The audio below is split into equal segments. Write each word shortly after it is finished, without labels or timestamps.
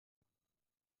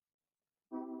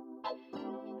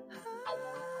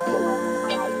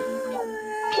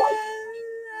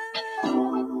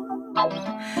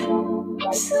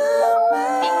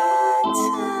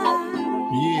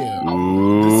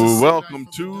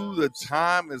to The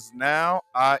Time Is Now.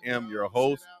 I am your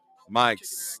host, Mike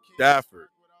Stafford.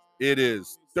 It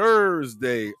is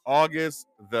Thursday, August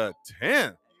the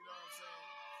 10th.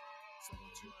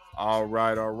 All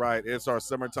right. It's our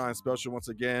summertime special once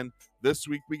again. This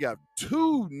week we got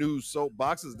 2 new soap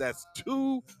boxes. That's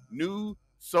 2 new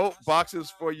soap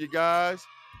boxes for you guys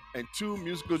and 2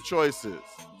 musical choices.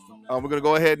 We're going to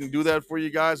go ahead and do that for you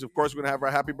guys. Of course, we're going to have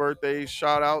our happy birthday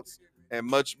shout outs and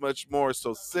much, much more.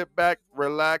 So sit back,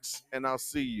 relax, and I'll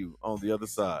see you on the other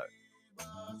side.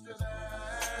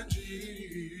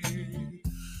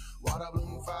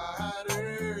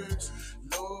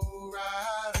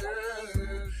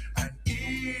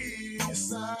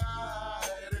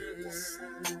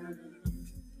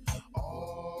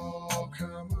 All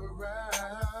come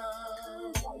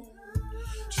around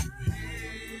to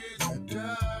hear the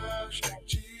Dutch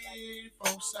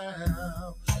G4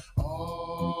 sound.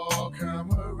 All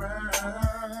come around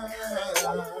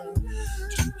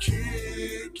to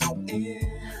kick it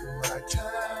in right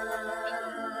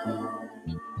town.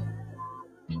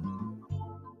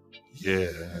 Yeah.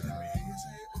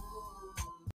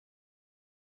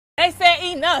 They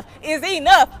say enough is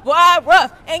enough. Why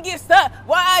rough and get stuck?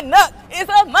 Why nut? It's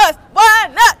a must. Why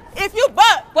nut? If you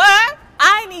butt, why?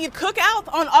 I need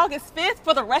cookouts on August 5th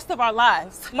for the rest of our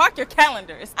lives. Mark your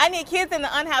calendars. I need kids in the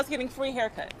unhoused getting free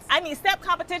haircuts. I need step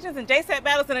competitions and J-Set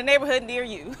battles in a neighborhood near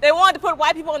you. They wanted to put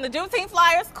white people on the Juneteenth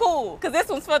flyers? Cool. Because this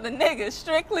one's for the niggas.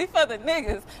 Strictly for the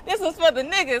niggas. This one's for the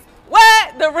niggas.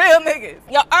 What? The real niggas.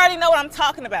 Y'all already know what I'm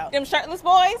talking about. Them shirtless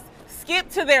boys? Skip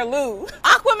to their loo.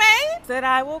 Aquaman said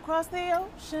I will cross the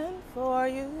ocean for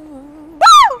you.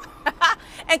 Woo!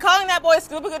 And calling that boy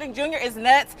Scuba Gooding Jr. is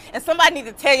nuts, and somebody need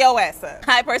to tear your ass up.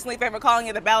 I personally favor calling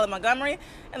it the Ballad of Montgomery,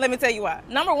 and let me tell you why.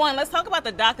 Number one, let's talk about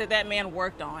the dock that man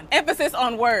worked on. Emphasis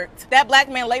on worked. That black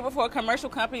man labored for a commercial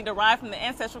company derived from the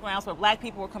ancestral grounds where black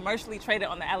people were commercially traded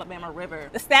on the Alabama River.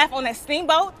 The staff on that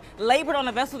steamboat labored on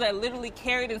a vessel that literally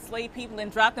carried enslaved people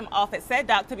and dropped them off at said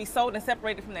dock to be sold and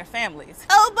separated from their families.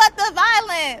 Oh, but the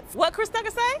violence. What Chris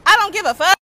Tucker say? I don't give a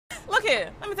fuck. Look here,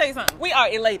 let me tell you something. We are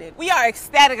elated. We are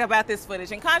ecstatic about this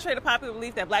footage. And contrary to popular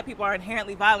belief that black people are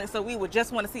inherently violent, so we would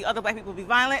just want to see other black people be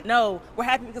violent, no, we're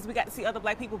happy because we got to see other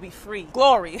black people be free.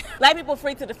 Glory. Black people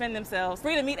free to defend themselves,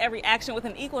 free to meet every action with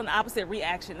an equal and opposite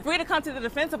reaction, free to come to the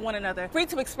defense of one another, free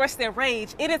to express their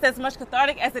rage. It is as much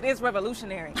cathartic as it is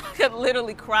revolutionary. I could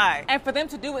literally cry. And for them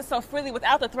to do it so freely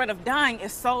without the threat of dying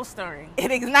is soul stirring.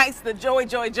 It ignites the joy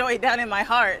down in my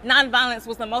heart. Nonviolence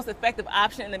was the most effective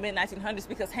option in the mid-1900s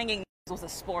because hanging was a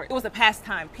sport. It was a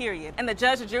pastime, period. And the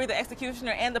judge, the jury, the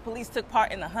executioner, and the police took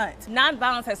part in the hunt.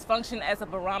 Nonviolence has functioned as a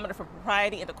barometer for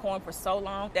propriety and decorum for so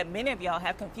long that many of y'all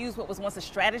have confused what was once a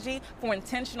strategy for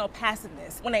intentional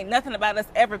passiveness when ain't nothing about us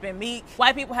ever been meek.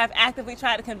 White people have actively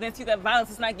tried to convince you that violence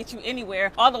does not get you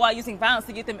anywhere, all the while using violence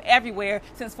to get them everywhere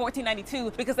since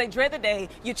 1492 because they dread the day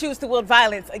you choose to wield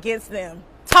violence against them.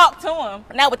 Talk to them.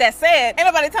 Now, with that said, ain't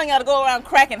nobody telling y'all to go around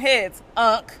cracking heads,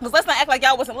 Unc. Because let's not act like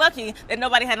y'all wasn't lucky that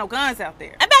nobody had no guns out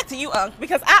there. And back to you, Unc,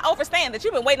 because I understand that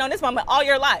you've been waiting on this moment all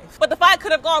your life. But the fight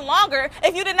could have gone longer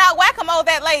if you did not whack-a-mole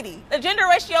that lady. The gender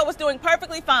ratio was doing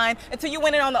perfectly fine until you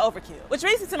went in on the overkill. Which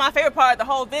brings me to my favorite part of the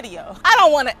whole video. I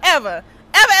don't want to ever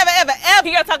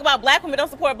hear y'all talk about black women don't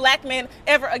support black men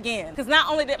ever again. Because not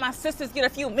only did my sisters get a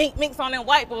few minks on them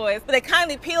white boys, but they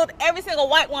kindly peeled every single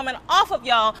white woman off of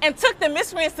y'all and took the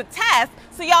miscreants to task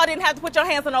so y'all didn't have to put your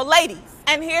hands on no ladies.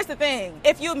 And here's the thing,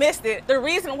 if you missed it, the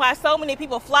reason why so many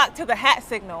people flocked to the hat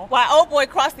signal, why old boy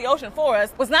crossed the ocean for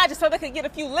us, was not just so they could get a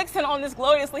few licks in on this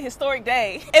gloriously historic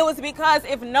day. It was because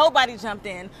if nobody jumped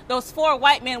in, those 4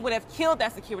 white men would have killed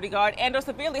that security guard and or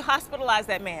severely hospitalized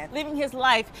that man, leaving his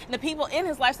life and the people in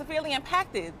his life severely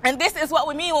impacted. And this is what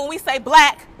we mean when we say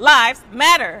Black Lives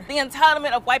Matter. The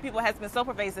entitlement of white people has been so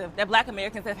pervasive that black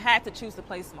Americans have had to choose to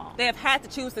play small. They have had to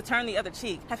choose to turn the other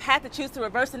cheek, have had to choose to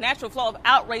reverse the natural flow of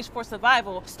outrage for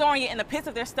survival, storing it in the pits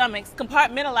of their stomachs,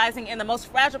 compartmentalizing in the most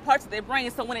fragile parts of their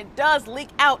brains, so when it does leak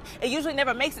out, it usually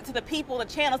never makes it to the people, the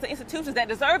channels, the institutions that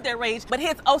deserve their rage, but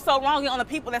hits oh so wrongly on the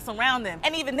people that surround them.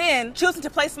 And even then, choosing to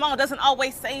play small doesn't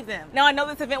always save them. Now, I know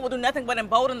this event will do nothing but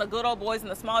embolden the good old boys in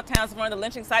the small towns around the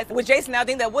lynching sites with Jason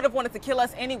Aldean that would have wanted to kill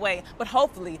us anyway, but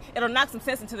hopefully it'll knock some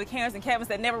sense into the Karens and Kevins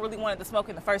that never really wanted to smoke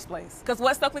in the first place. Because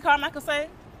what Stokely Carmichael say?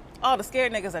 All the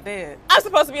scared niggas are dead. I'm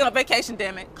supposed to be on a vacation,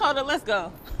 damn it. Carter, let's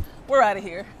go. We're out of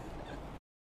here.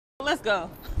 Let's go.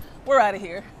 We're out of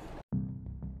here.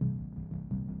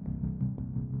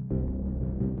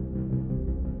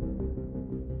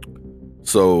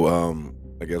 So,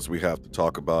 I guess we have to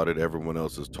talk about it. Everyone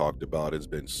else has talked about it. It's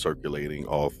been circulating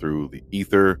all through the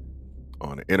ether,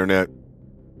 on the internet,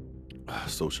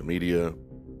 social media.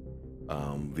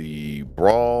 The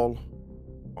brawl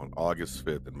on August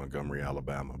 5th in Montgomery,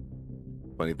 Alabama.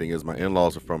 Funny thing is, my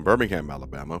in-laws are from Birmingham,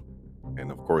 Alabama,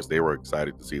 and of course they were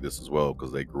excited to see this as well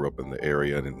because they grew up in the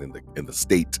area and in the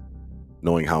state,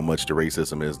 knowing how much the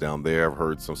racism is down there. I've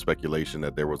heard some speculation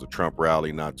that there was a Trump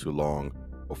rally not too long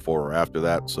before or after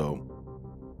that, so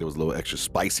there was a little extra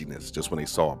spiciness just when they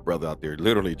saw a brother out there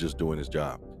literally just doing his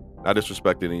job. Not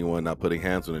disrespecting anyone, not putting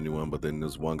hands on anyone, but then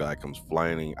this one guy comes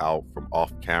flying out from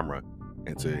off camera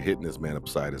into hitting this man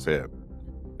upside his head.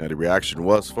 Now the reaction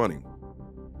was funny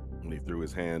when he threw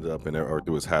his hand up in there or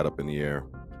threw his hat up in the air.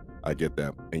 I get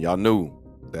that, and y'all knew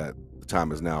that the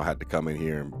time is now. I had to come in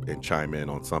here and chime in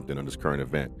on something on this current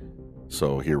event,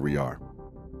 so here we are.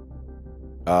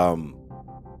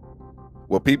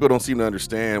 What people don't seem to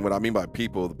understand, what I mean by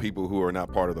people, the people who are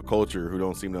not part of the culture, who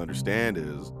don't seem to understand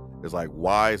is like,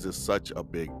 why is this such a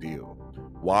big deal?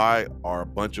 Why are a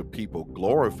bunch of people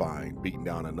glorifying beating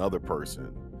down another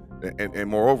person? And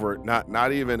moreover,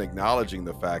 not even acknowledging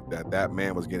the fact that that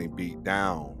man was getting beat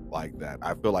down like that.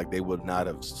 I feel like they would not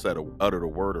have uttered a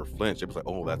word or flinched. It was like,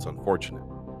 oh, that's unfortunate.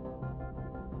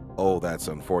 Oh, that's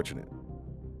unfortunate.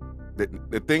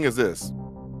 The thing is this.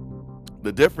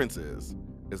 The difference is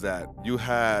that you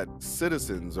had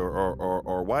citizens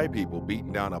or white people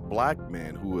beating down a black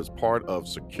man who was part of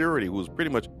security, who was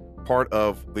pretty much part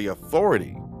of the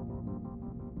authority,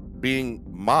 being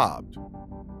mobbed.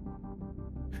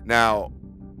 Now,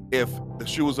 if the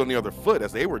shoe was on the other foot,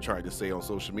 as they were trying to say on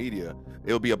social media,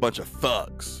 it would be a bunch of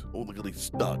thugs. Oh, look at these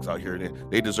thugs out here.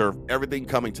 They deserve everything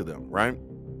coming to them, right?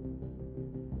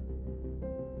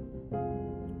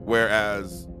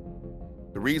 Whereas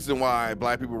the reason why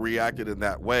black people reacted in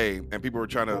that way, and people were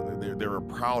trying to, they were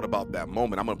proud about that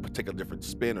moment. I'm going to take a different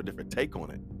spin or different take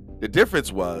on it. The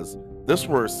difference was, this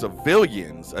were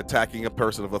civilians attacking a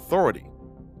person of authority.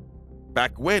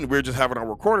 Back when, we were just having our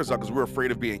recorders out because we were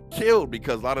afraid of being killed,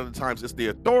 because a lot of the times it's the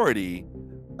authority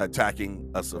attacking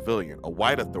a civilian, a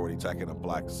white authority attacking a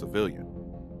black civilian.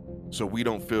 So we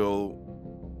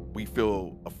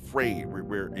feel afraid.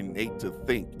 We're innate to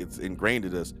think, it's ingrained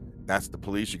in us. That's the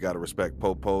police. You got to respect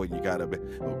Popo, and you got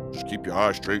to just keep your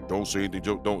eyes straight. Don't say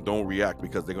anything. Don't react,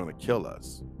 because they're going to kill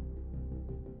us.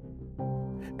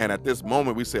 And at this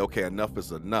moment, we say, okay, enough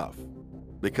is enough.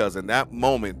 Because in that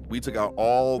moment, we took out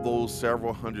all those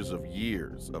several hundreds of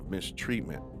years of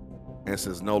mistreatment, and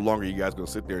says, no longer you guys going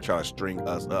to sit there and try to string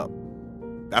us up.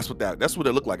 That's what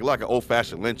it looked like. It looked like an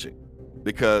old-fashioned lynching,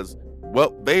 because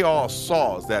what they all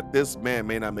saw is that this man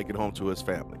may not make it home to his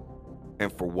family.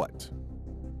 And for what?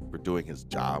 For doing his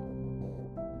job?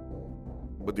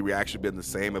 Would the reaction been the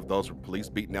same if those were police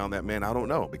beating down that man? I don't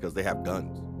know, because they have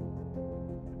guns.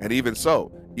 And even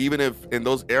so, even if in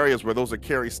those areas where those are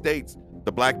carry states,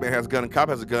 the black man has a gun and cop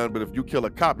has a gun, but if you kill a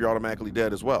cop, you're automatically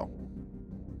dead as well.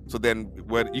 So then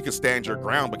you can stand your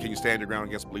ground, but can you stand your ground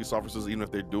against police officers, even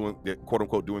if they're quote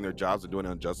unquote doing their jobs and doing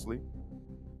it unjustly?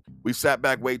 We've sat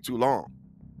back way too long.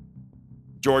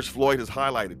 George Floyd has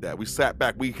highlighted that. We sat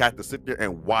back. We had to sit there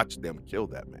and watch them kill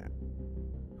that man.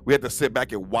 We had to sit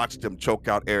back and watch them choke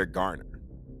out Eric Garner.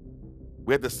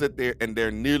 We had to sit there and they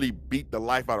nearly beat the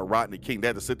life out of Rodney King. They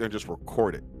had to sit there and just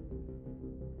record it.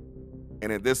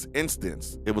 And in this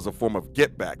instance, it was a form of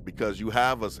get back, because you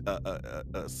have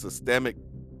a systemic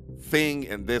thing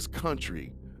in this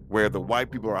country where the white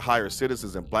people are higher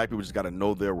citizens and black people just got to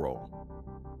know their role.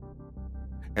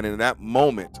 And in that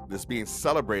moment, this being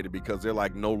celebrated, because they're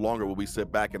like, no longer will we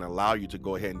sit back and allow you to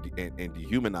go ahead and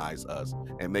dehumanize us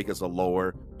and make us a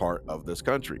lower part of this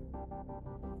country.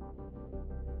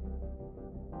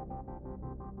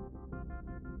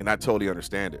 And I totally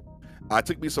understand it. It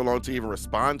took me so long to even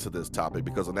respond to this topic,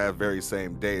 because on that very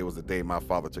same day, it was the day my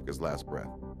father took his last breath.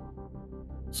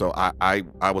 So I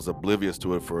was oblivious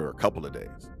to it for a couple of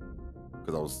days,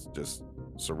 because I was just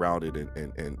surrounded,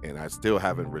 and I still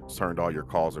haven't returned all your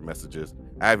calls or messages.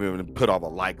 I haven't even put all the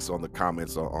likes on the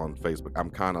comments on Facebook. I'm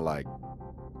kind of like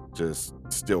just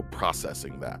still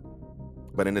processing that.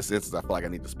 But in this instance, I feel like I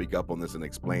need to speak up on this and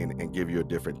explain and give you a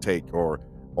different take, or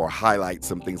highlight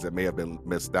some things that may have been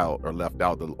missed out or left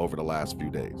out over the last few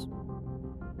days.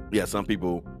 Yeah, some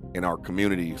people in our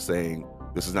community saying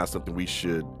this is not something we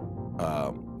should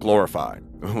glorify.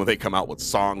 When they come out with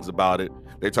songs about it,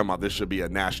 they're talking about this should be a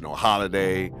national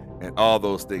holiday and all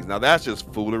those things. Now that's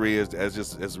just foolery.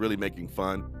 It's really making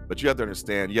fun. But you have to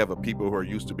understand, you have a people who are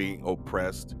used to being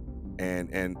oppressed, and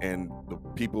the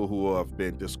people who have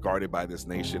been discarded by this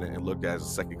nation and looked at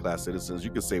as second-class citizens. You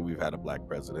could say we've had a black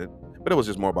president, but it was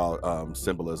just more about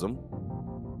symbolism,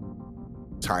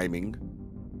 timing,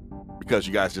 because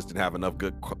you guys just didn't have enough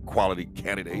good quality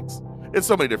candidates. It's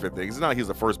so many different things. It's not like he's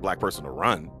the first black person to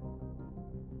run.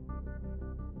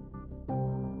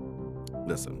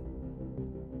 Listen,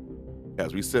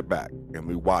 as we sit back and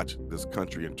we watch this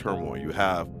country in turmoil, you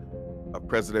have a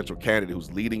presidential candidate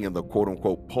who's leading in the quote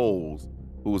unquote polls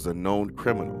who is a known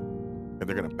criminal, and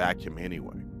they're going to back him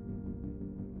anyway.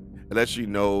 It lets you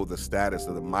know the status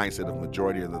of the mindset of the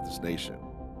majority of this nation.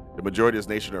 The majority of this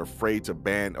nation are afraid to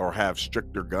ban or have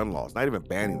stricter gun laws, not even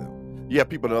banning them. You have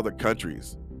people in other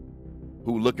countries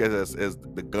who look at us as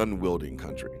the gun-wielding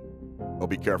country. Oh,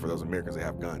 be careful, those Americans, they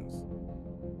have guns.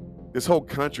 This whole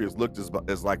country is looked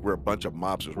as like we're a bunch of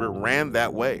mobsters. We're ran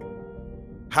that way.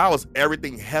 How is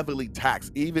everything heavily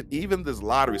taxed? Even this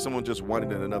lottery, someone just won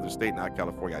it in another state, not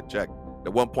California, I checked.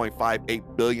 The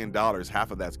 $1.58 billion,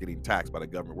 half of that's getting taxed by the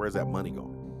government. Where's that money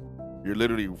going? You're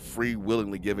literally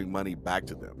willingly giving money back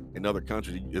to them. In other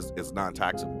countries, it's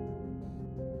non-taxable.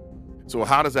 So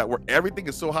how does that work? Everything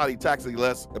is so highly taxed,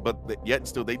 but yet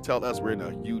still they tell us we're in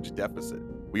a huge deficit.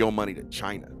 We owe money to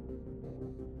China.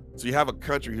 So you have a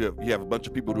country, you have a bunch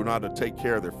of people who know how to take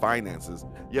care of their finances.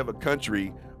 You have a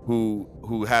country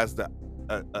who has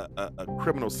a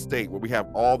criminal state where we have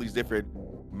all these different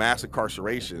mass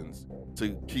incarcerations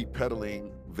to keep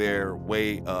peddling their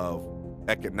way of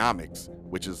economics,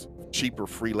 which is cheaper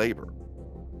free labor.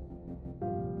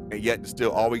 And yet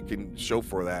still all we can show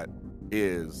for that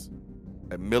is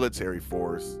a military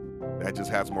force that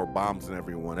just has more bombs than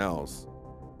everyone else,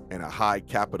 and a high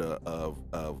capita of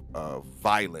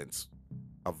violence,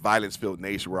 a violence-filled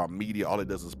nation where our media, all it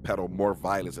does is peddle more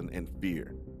violence and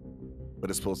fear. But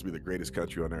it's supposed to be the greatest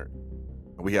country on earth.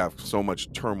 And we have so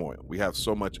much turmoil. We have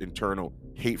so much internal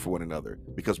hate for one another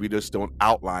because we just don't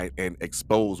outline and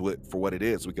expose it for what it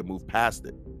is so we can move past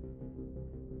it.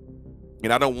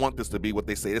 And I don't want this to be what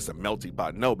they say, it's a melting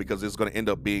pot. No, because it's going to end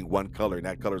up being one color, and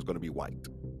that color is going to be white.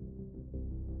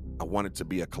 I want it to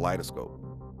be a kaleidoscope.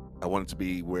 I want it to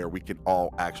be where we can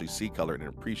all actually see color and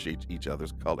appreciate each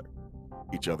other's color,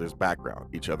 each other's background,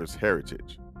 each other's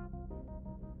heritage.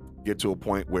 Get to a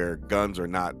point where guns are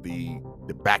not the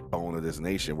backbone of this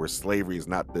nation, where slavery is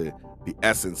not the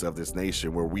essence of this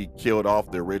nation, where we killed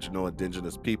off the original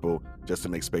indigenous people just to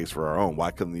make space for our own.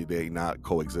 Why couldn't they not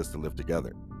coexist and live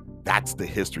together? That's the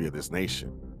history of this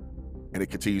nation. And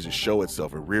it continues to show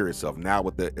itself and rear itself now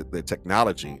with the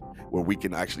technology where we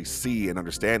can actually see and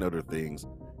understand other things.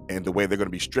 And the way they're going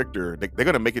to be stricter, they're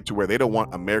going to make it to where they don't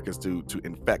want Americans to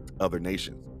infect other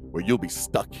nations, where you'll be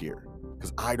stuck here.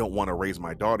 Because I don't want to raise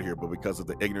my daughter here, but because of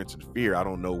the ignorance and fear, I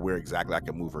don't know where exactly I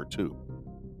can move her to.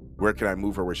 Where can I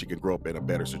move her where she can grow up in a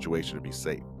better situation to be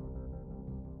safe?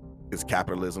 Is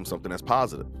capitalism something that's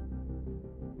positive?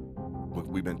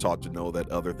 We've been taught to know that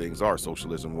other things are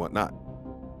socialism and whatnot.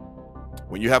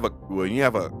 When you have a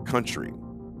country,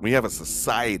 when you have a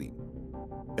society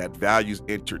that values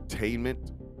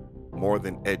entertainment more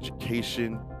than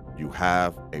education, you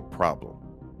have a problem.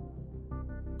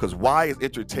 Because why is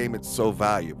entertainment so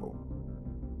valuable?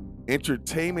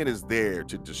 Entertainment is there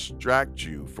to distract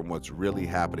you from what's really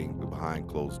happening behind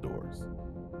closed doors.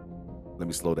 Let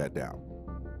me slow that down.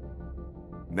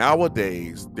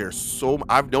 Nowadays,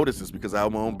 I've noticed this because I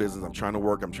have my own business. I'm trying to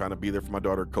work. I'm trying to be there for my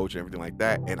daughter, coach, and everything like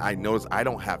that. And I notice I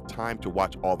don't have time to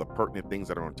watch all the pertinent things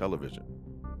that are on television.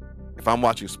 If I'm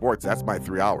watching sports, that's my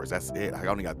 3 hours. That's it. I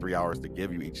only got 3 hours to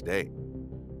give you each day.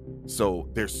 So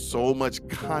there's so much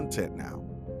content now.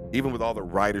 Even with all the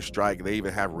writer strike, they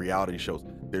even have reality shows.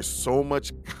 There's so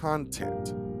much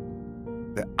content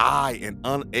that I am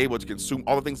unable to consume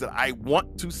all the things that I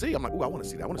want to see. I'm like, oh, I want to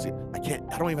see that. I want to see it. I can't.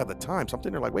 I don't even have the time. So I'm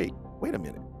sitting there like, wait a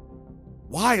minute.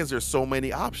 Why is there so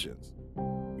many options?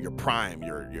 Your Prime,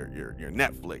 your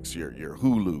Netflix, your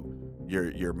Hulu,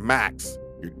 your Max,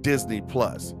 your Disney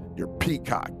Plus, your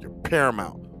Peacock, your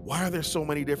Paramount. Why are there so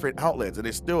many different outlets? And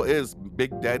it still is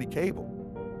Big Daddy Cable.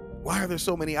 Why are there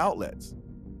so many outlets?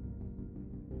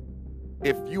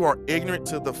 If you are ignorant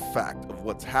to the fact of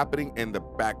what's happening in the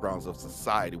backgrounds of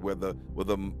society, where the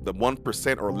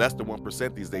 1% or less than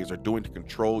 1% these days are doing to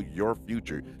control your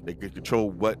future, they can control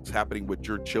what's happening with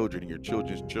your children and your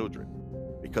children's children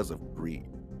because of greed.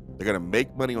 They're going to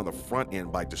make money on the front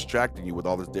end by distracting you with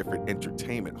all this different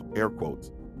entertainment, air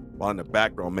quotes, while in the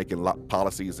background making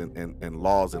policies and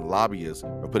laws and lobbyists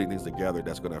are putting things together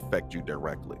that's going to affect you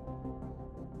directly.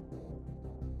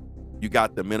 You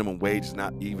got the minimum wage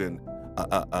not even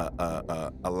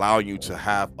allowing you to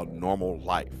have a normal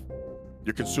life.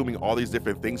 You're consuming all these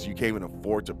different things you can't even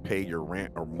afford to pay your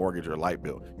rent or mortgage or light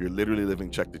bill. You're literally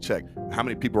living check to check. How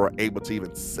many people are able to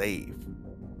even save?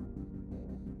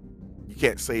 You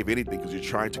can't save anything because you're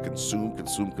trying to consume.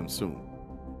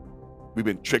 We've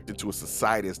been tricked into a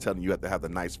society that's telling you have to have the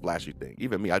nice flashy thing.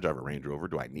 Even me, I drive a Range Rover.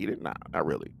 Do I need it? Nah, not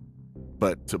really.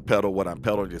 But to peddle what I'm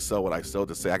peddling, to sell what I sell,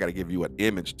 to say I got to give you an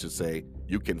image to say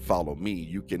you can follow me,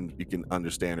 you can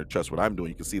understand or trust what I'm doing.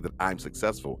 You can see that I'm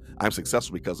successful. I'm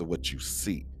successful because of what you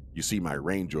see. You see my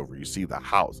Range Rover, you see the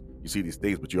house, you see these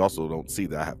things, but you also don't see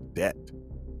that I have debt.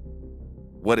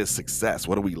 What is success?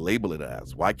 What do we label it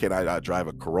as? Why can't I drive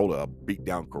a Corolla, a beat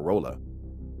down Corolla,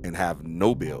 and have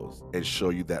no bills and show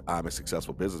you that I'm a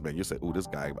successful businessman? You say, oh, this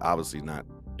guy obviously not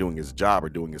doing his job or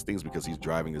doing his things because he's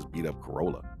driving his beat up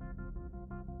Corolla.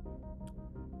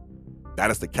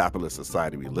 That is the capitalist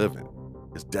society we live in.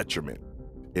 It's detriment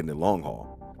in the long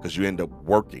haul because you end up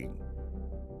working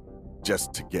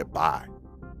just to get by.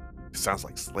 It sounds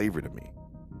like slavery to me.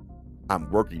 I'm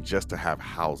working just to have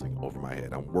housing over my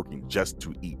head. I'm working just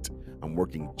to eat. I'm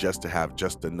working just to have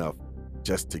just enough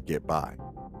just to get by.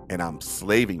 And I'm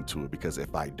slaving to it because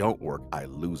if I don't work, I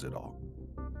lose it all.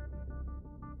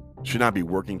 Should I be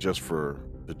working just for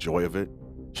the joy of it?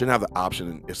 Shouldn't have the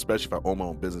option, especially if I own my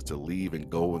own business, to leave and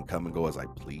go and come and go as I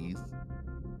please?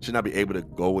 Shouldn't I be able to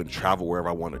go and travel wherever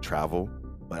I want to travel?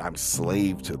 But I'm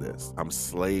slave to this. I'm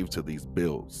slave to these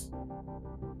bills.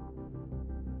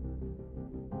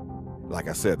 Like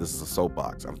I said, this is a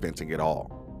soapbox. I'm venting it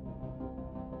all.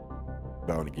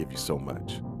 But I want to give you so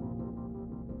much.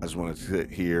 I just want to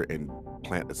sit here and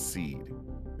plant a seed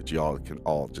that y'all can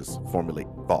all just formulate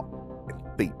thought and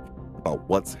think about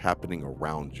what's happening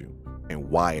around you and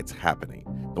why it's happening.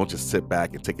 Don't just sit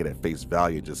back and take it at face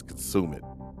value and just consume it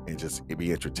and just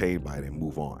be entertained by it and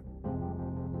move on.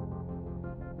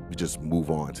 You just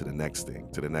move on to the next thing,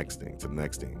 to the next thing, to the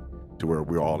next thing, to where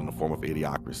we're all in the form of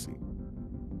idiocracy.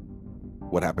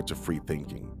 What happened to free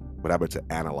thinking? What happened to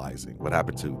analyzing? What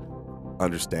happened to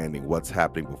understanding what's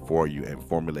happening before you and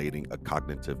formulating a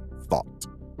cognitive thought?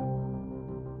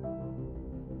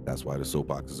 That's why the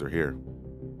soapboxes are here,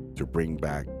 to bring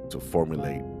back, to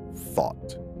formulate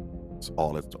thought. It's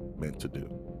all it's meant to do.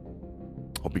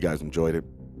 Hope you guys enjoyed it.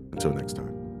 Until next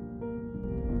time.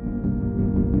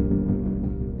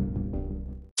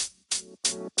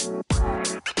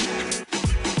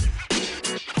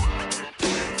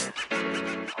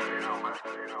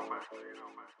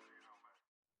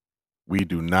 We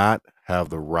do not have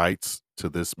the rights to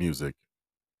this music.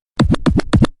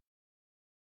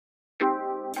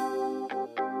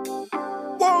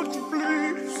 Won't you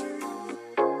please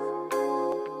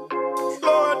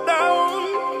slow it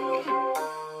down?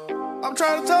 I'm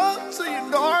trying to talk to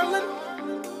you, darling.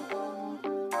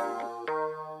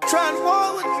 Trying to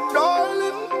walk with you,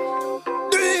 darling.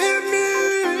 Do you hear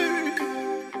me?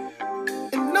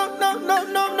 And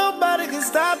nobody can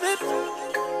stop it.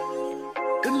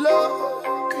 The love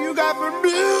you got for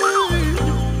me.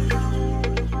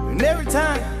 And every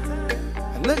time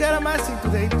I look out of my seat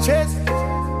through their chest,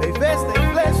 they vest,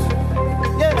 they flesh,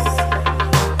 yes.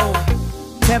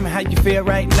 Tell me how you feel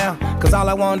right now, cause all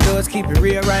I wanna do is keep it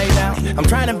real right now. I'm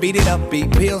trying to beat it up,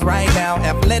 beat pills right now.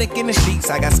 Athletic in the streets,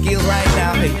 I got skills right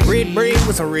now. Hey, red bread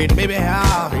with some red, baby,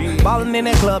 how? Ballin' in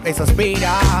that club, they some speed,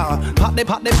 ah. Pop that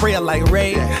bread like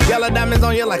Ray. Yellow diamonds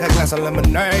on you like a glass of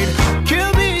lemonade.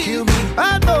 Kill me,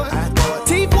 I know it.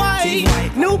 Teeth white,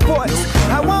 Newports.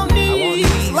 I want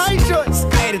these light shorts.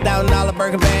 $80,000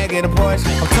 burger bag in a Porsche.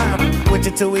 I'm trying to with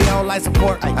you till we don't like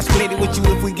support. I split it with you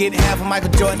if we get half of Michael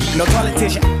Jordan. No toilet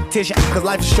tissue, cause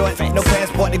life is short. No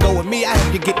passport to go with me, I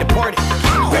help you get deported.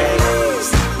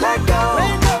 Release, let go,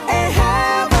 and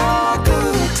have a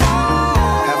good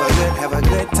time. Have a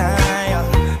good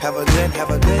time. Have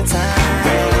a good time.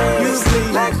 Release,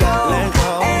 let go,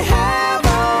 and have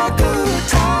a good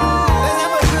time.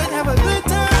 Let's have a good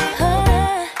time.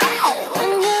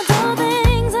 When you do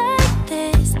things like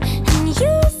this and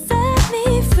you set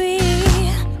me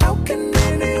free, How can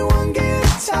anyone get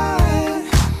tired?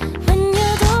 when you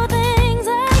do things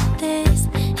like this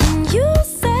and you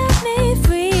set me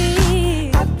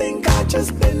free, I think I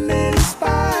just been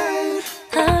inspired.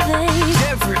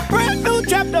 baby. Brand new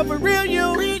trapped up a real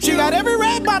you. She got every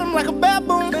red bottom like a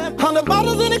baboon. 100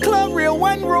 bottles in the club, real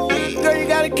one room. Girl, you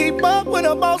gotta keep up with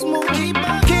a boss move.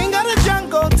 King of the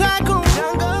jungle, tycoon.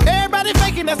 Everybody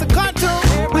faking, that's a cartoon.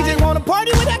 We just wanna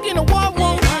party without getting a war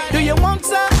room. Do you want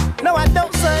some? No, I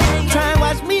don't, son. Try and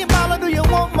watch me and Paula, do you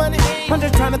want money? I'm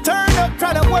just trying to turn up,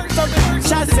 try to work something.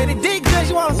 Shots said it did good,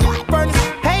 you wanna furnace.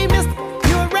 Hey, mister,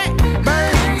 you a rat.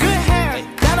 Burn, good hair,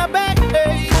 down her back.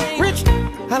 Hey, rich,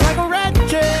 I like a rat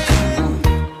chain.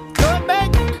 Throw it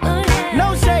back,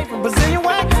 no shade from Brazilian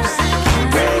wax.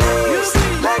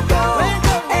 Let go,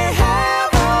 and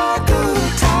have a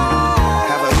good time.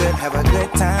 Have a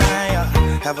good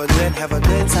time. Have a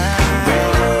good time.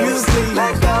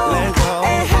 Let go,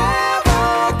 and have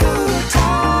a good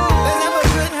time.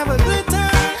 Let's have a good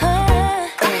time.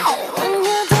 When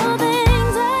you do things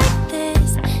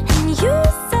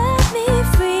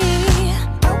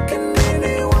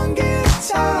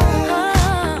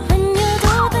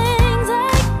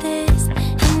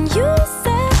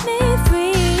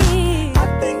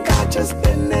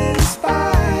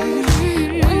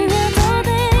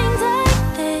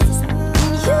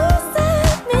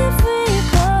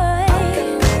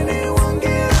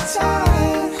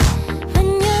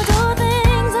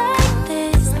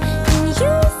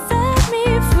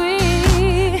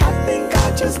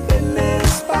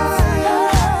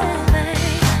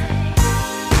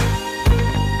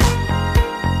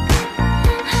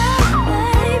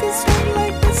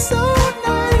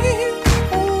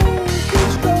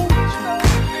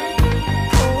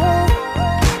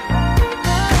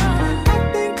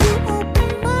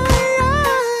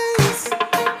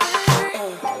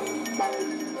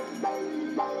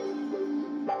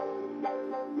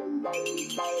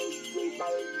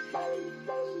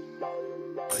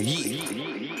Are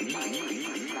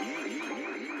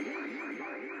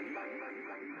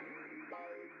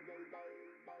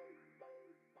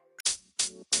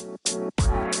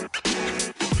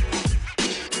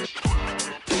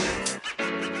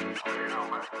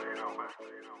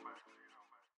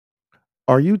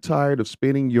you tired of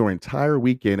spending your entire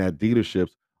weekend at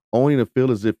dealerships only to feel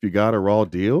as if you got a raw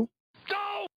deal?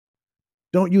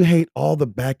 Don't you hate all the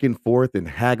back and forth and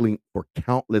haggling for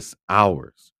countless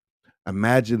hours?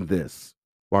 Imagine this: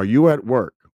 while you're at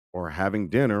work or having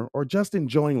dinner or just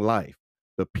enjoying life,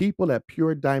 the people at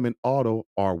Pure Diamond Auto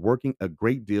are working a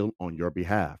great deal on your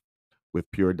behalf. With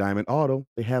Pure Diamond Auto,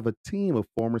 they have a team of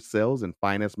former sales and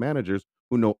finance managers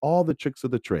who know all the tricks of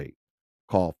the trade.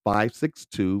 Call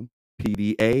 562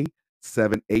 PDA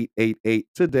 7888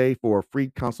 today for a free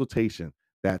consultation.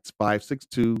 That's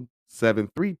 562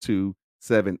 732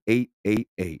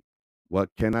 7888. What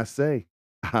can I say?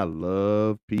 I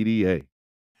love PDA.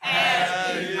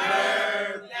 Happy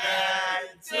birthday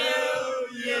to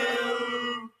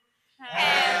you.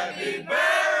 Happy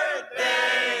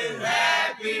birthday,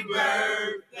 happy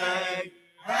birthday,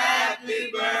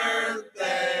 happy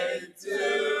birthday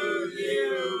to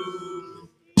you.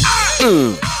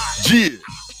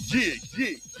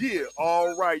 Yeah.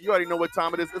 All right. You already know what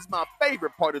time it is. It's my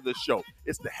favorite part of the show.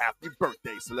 It's the happy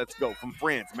birthday. So let's go. From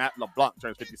friends, Matt LeBlanc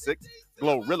turns 56,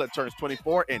 Glorilla turns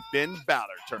 24, and Finn Balor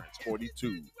turns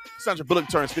 42. Sandra Bullock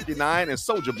turns 59, and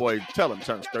Soldier Boy Tellum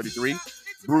turns 33.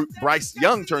 Bryce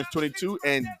Young turns 22,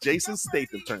 and Jason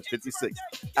Statham turns 56.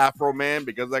 Afro Man,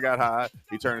 Because I Got High,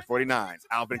 he turns 49.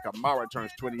 Alvin Kamara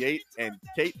turns 28, and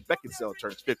Kate Beckinsale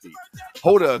turns 50.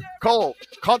 Hoda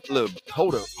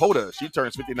Hoda, she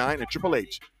turns 59, and Triple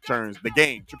H turns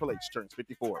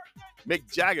 54. Mick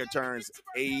Jagger turns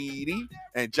 80,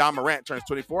 and John Morant turns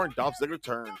 24, and Dolph Ziggler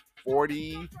turns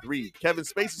 43. Kevin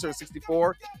Spacey turns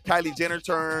 64, Kylie Jenner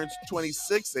turns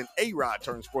 26, and A-Rod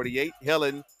turns 48.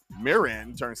 Helen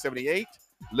Mirren turned 78,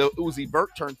 Lil Uzi Vert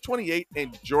turned 28,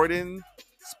 and Jordan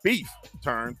Spieth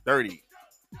turned 30.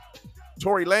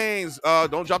 Tory Lanez,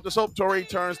 don't drop the soap, Tory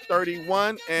turns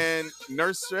 31, and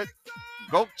Nurset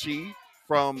Gokchi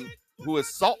who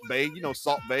is Salt Bay,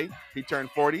 Salt Bay, he turned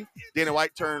 40. Dana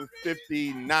White turned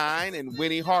 59, and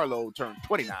Winnie Harlow turned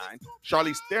 29.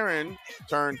 Charlize Theron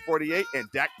turned 48,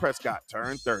 and Dak Prescott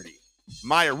turned 30.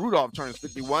 Maya Rudolph turns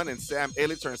 51, and Sam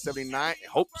Elliott turns 79,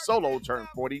 and Hope Solo turned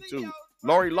 42.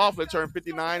 Lori Loughlin turned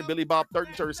 59, Billy Bob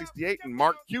Thornton turned 68, and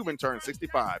Mark Cuban turned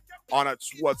 65. Arnold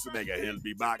Schwarzenegger, he'll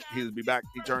be back,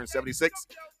 he turned 76.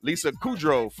 Lisa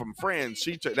Kudrow from Friends,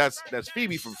 that's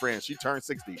Phoebe from Friends, she turned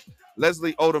 60.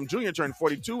 Leslie Odom Jr. turned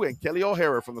 42, and Kelly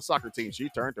O'Hara from the soccer team, she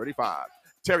turned 35.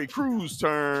 Terry Crews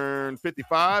turned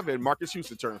 55, and Marcus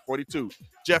Houston turned 42.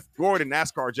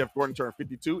 NASCAR Jeff Gordon turned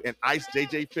 52, and Ice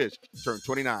JJ Fish turned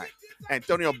 29.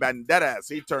 Antonio Banderas,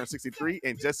 he turned 63,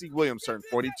 and Jesse Williams turned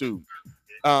 42.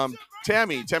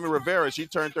 Tammy Rivera, she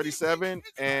turned 37,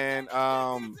 and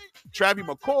Travie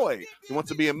McCoy, he wants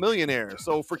to be a millionaire,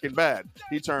 so freaking bad,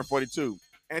 he turned 42.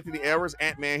 Anthony Ayers,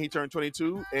 Ant-Man, he turned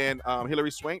 22, and Hilary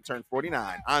Swank turned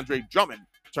 49. Andre Drummond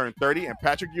turned 30, and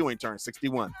Patrick Ewing turned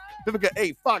 61. Vivica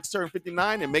A. Fox turned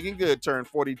 59, and Megan Good turned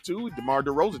 42. DeMar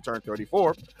DeRozan turned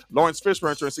 34. Lawrence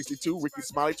Fishburne turned 62. Ricky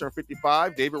Smiley turned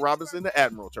 55. David Robinson, the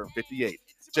Admiral, turned 58.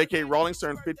 J.K. Rowling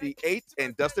turned 58,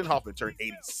 and Dustin Hoffman turned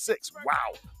 86.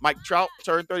 Wow. Mike Trout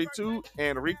turned 32,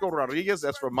 and Rico Rodriguez,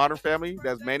 that's from Modern Family,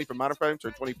 that's Manny from Modern Family,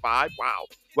 turned 25. Wow.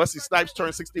 Wesley Snipes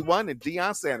turned 61, and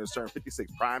Deion Sanders turned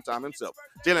 56. Primetime himself.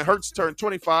 Jalen Hurts turned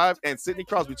 25, and Sidney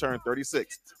Crosby turned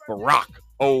 36. Barack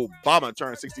Obama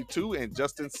turned 62, and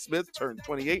Justin Smith turned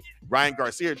 28. Ryan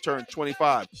Garcia turned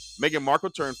 25. Meghan Markle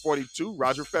turned 42.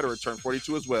 Roger Federer turned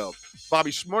 42 as well.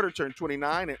 Bobby Schmurder turned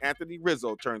 29, and Anthony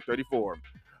Rizzo turned 34.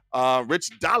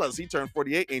 Rich Dallas, he turned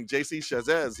 48, and JC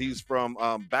Chazez, he's from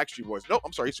Backstreet Boys. No,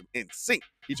 I'm sorry, he's from NSYNC.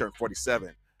 He turned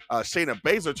 47. Shayna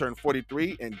Baszler turned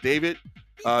 43, and David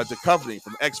Duchovny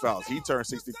from X-Files, he turned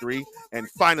 63. And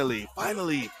finally,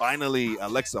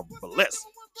 Alexa Bliss,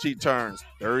 she turns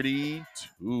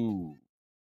 32.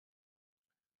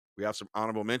 We have some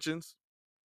honorable mentions.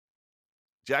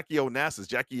 Jackie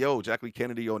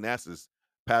Kennedy Onassis,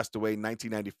 passed away in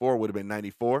 1994, would have been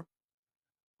 94.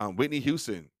 Whitney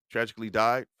Houston tragically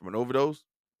died from an overdose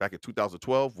back in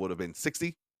 2012, would have been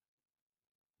 60.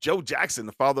 Joe Jackson,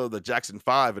 the father of the Jackson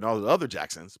 5 and all the other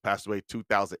Jacksons, passed away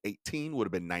 2018, would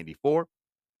have been 94.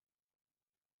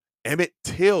 Emmett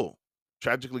Till,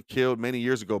 tragically killed many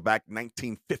years ago, back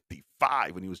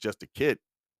 1955 when he was just a kid,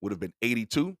 would have been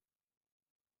 82.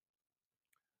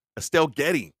 Estelle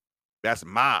Getty, that's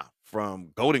Ma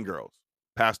from Golden Girls,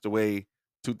 passed away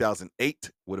 2008,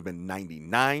 would have been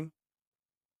 99.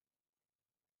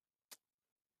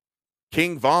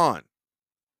 King Von,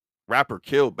 rapper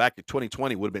killed back in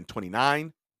 2020, would have been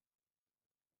 29.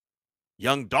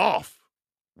 Young Dolph,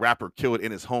 rapper killed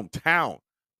in his hometown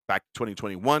back in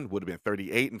 2021, would have been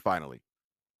 38. And finally,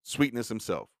 Sweetness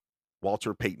himself,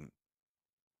 Walter Payton,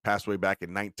 passed away back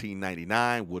in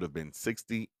 1999, would have been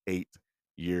 68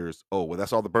 years old. Well,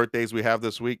 that's all the birthdays we have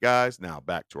this week, guys. Now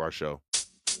back to our show.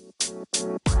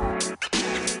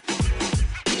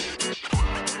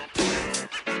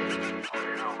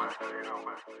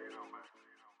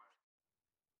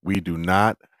 We do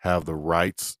not have the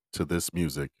rights to this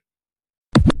music.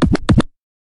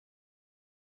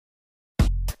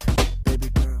 Baby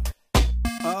girl.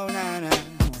 Oh, nah, nah.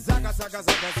 Zaka, zaka,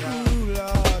 zaka, zaka. Ooh,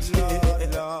 Lord,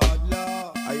 Lord, Lord,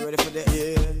 Lord. Are you ready for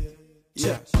this?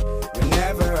 Yeah.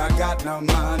 Whenever I got no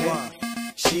money,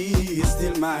 she is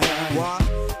still my honey.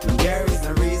 And there is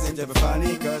no reason to be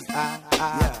funny, cause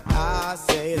I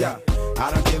say that. I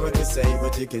don't care what you say,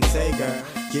 but you can say, girl.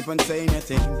 Keep on saying your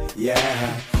thing,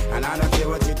 yeah. And I don't care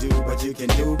what you do, but you can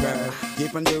do, girl.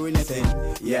 Keep on doing your thing,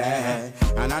 yeah.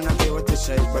 And I don't care what you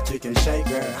shake, but you can shake,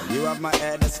 girl. You have my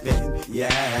head to spin,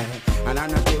 yeah. And I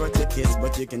don't care what you kiss,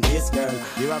 but you can kiss, girl.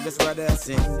 You have this word to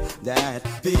sing, that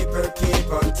people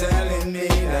keep on telling me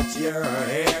that you're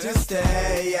here to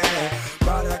stay, yeah.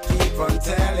 But I keep on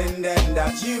telling them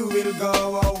that you will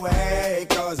go away.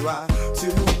 Cause why?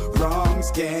 Two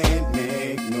wrongs can't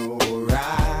make no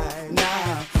right.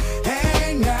 Now,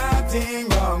 ain't nothing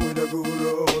wrong with a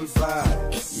good old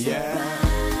fight, yeah.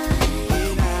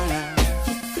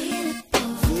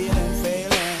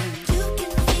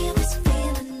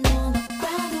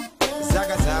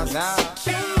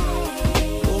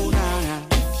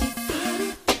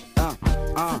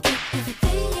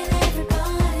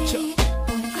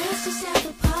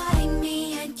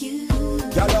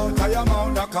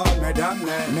 Call me damn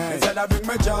name. Instead of bring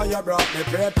me joy, you brought me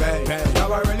pain.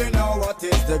 Now I really know what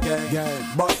is the game.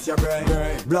 Bust your brain,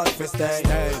 blood for stay.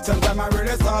 Sometimes I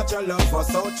really thought your love was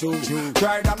so true.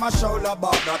 Cried on my shoulder,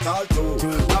 but not all too.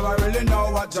 Now I really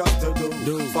know what just to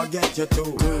do. Forget you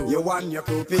too. You and your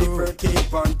crew. People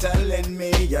keep on telling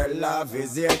me your love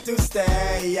is here to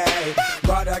stay, yeah.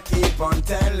 But I keep on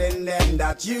telling them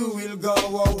that you will go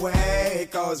away.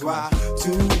 Cause why?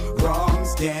 Two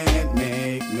wrongs can't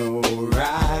make no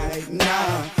right.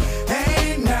 Now,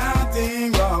 ain't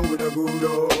nothing wrong with a good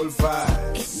old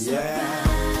fight. Yeah,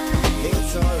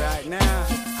 it's alright now.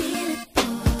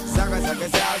 Zaga, zaga,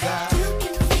 zaga. You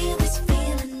can feel this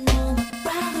feeling all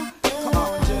around the world. Come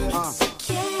on, Jill.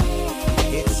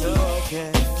 It's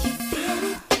okay. If you feel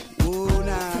it, ooh,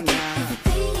 nah, nah.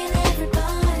 Everything and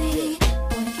everybody.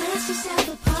 Boy, let's just have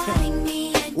a party,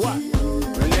 me and you.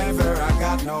 Whenever I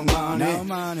got no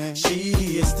money, she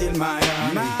is still my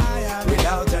honey.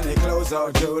 Without any clothes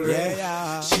or jewelry,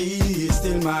 she is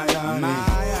still my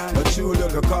honey. But you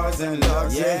look at cars and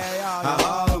lugs,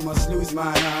 I almost lose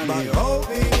my honey.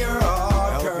 Open your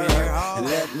heart, girl, and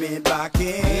let me back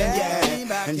in,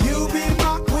 yeah. And you be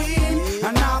my queen,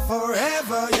 and I'll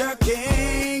forever your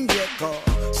king. Yeah,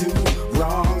 cause two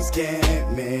wrongs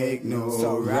can't make no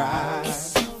right.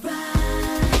 It's alright.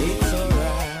 It's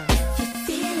alright. If you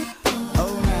feel it,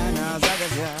 oh, nah, nah, zaga,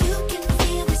 zaga. You can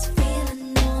feel this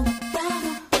feeling all around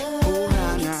the world. Oh,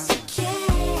 nah, nah. It's okay.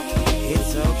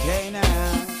 It's okay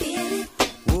now. If you feel it,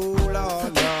 ooh, Lord,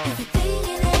 Lord. Everything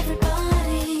and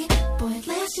everybody. Boy,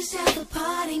 let's just have a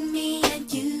party, me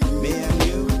and you. Me and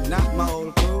you, not my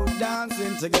whole crew,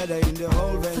 dancing together in the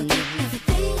whole venue.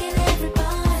 Everything and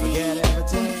everybody. Forget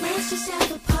everything. Boy, let's just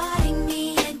have a party,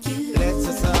 me and you. Let's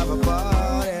just have a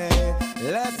party.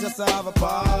 Let's just have a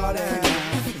party.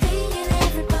 Everything and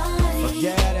everybody.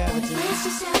 Forget everything. Let's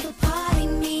just have a party,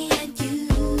 me and you.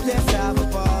 Let's have a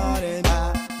party.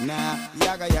 Nah,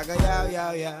 yaga, yaga, yow,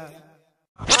 yow, yow.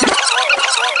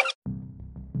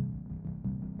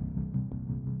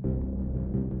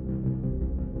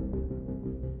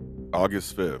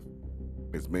 August 5th,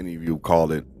 as many of you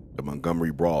call it, the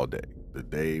Montgomery Brawl Day, the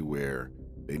day where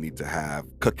they need to have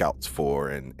cookouts for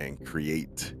and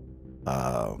create,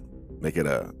 make it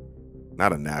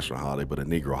not a national holiday, but a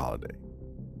Negro holiday.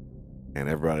 And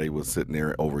everybody was sitting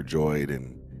there overjoyed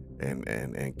and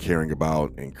caring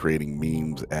about and creating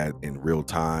memes in real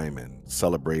time and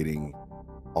celebrating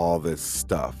all this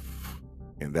stuff.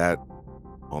 And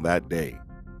on that day,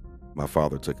 my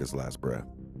father took his last breath.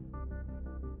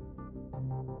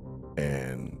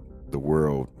 And the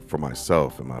world for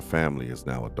myself and my family is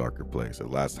now a darker place. The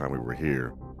last time we were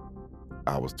here,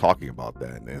 I was talking about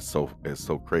that, and it's so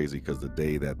crazy because the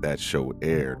day that show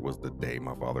aired was the day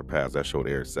my father passed. That show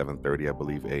aired 7:30, I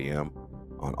believe, a.m.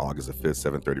 on August the 5th,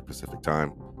 7:30 Pacific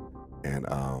time. And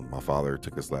my father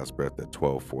took his last breath at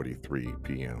 12:43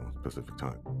 p.m. Pacific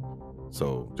time.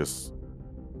 So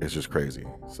it's just crazy.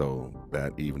 So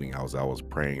that evening I was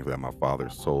praying that my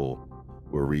father's soul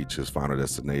will reach his final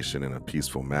destination in a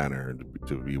peaceful manner and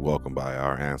to be welcomed by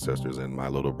our ancestors and my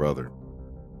little brother.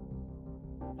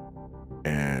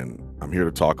 And I'm here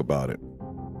to talk about it.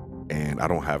 And I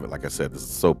don't have it, like I said, this is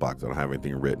a soapbox. I don't have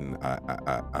anything written.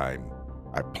 I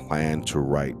plan to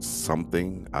write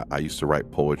something. I used to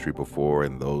write poetry before,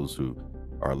 and those who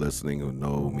are listening who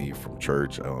know me from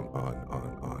church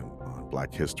on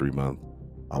Black History Month,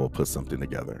 I will put something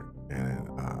together. And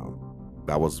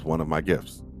that was one of my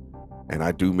gifts. And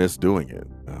I do miss doing it.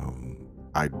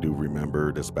 I do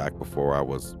remember this back before I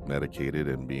was medicated,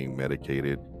 and being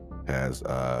medicated has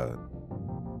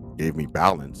gave me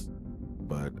balance.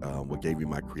 But what gave me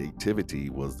my creativity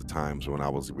was the times when I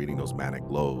was reading those manic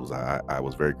lows. I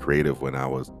was very creative when I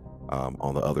was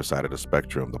on the other side of the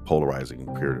spectrum, the polarizing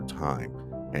period of time.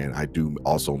 And I do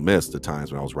also miss the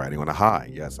times when I was riding on a high.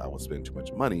 Yes, I would spend too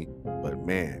much money, but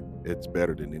man, it's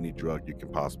better than any drug you can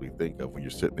possibly think of when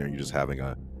you're sitting there and you're just having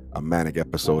a manic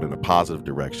episode in a positive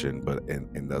direction. But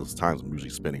in those times, I'm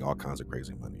usually spending all kinds of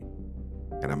crazy money.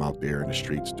 And I'm out there in the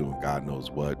streets doing God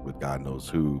knows what with God knows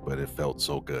who, but it felt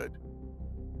so good.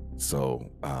 So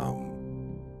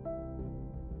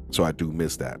I do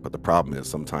miss that. But the problem is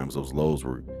sometimes those lows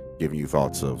were giving you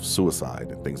thoughts of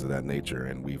suicide and things of that nature.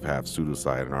 And we've had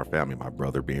suicide in our family, my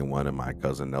brother being one and my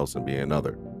cousin Nelson being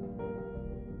another.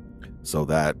 So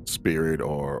that spirit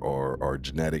or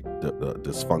genetic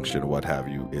dysfunction or what have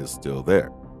you is still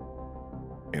there.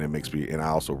 And it makes me, and I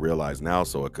also realize now,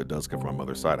 so it does come from my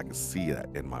mother's side. I can see that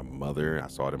in my mother. I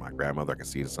saw it in my grandmother. I can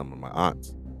see it in some of my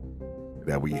aunts,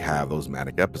 that we have those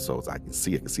manic episodes. I can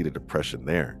see the depression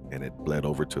there, and it bled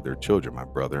over to their children, my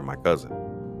brother and my cousin,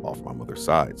 off my mother's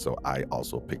side. So I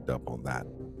also picked up on that.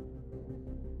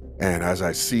 And as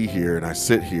I see here, and I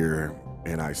sit here,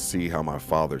 and I see how my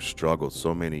father struggled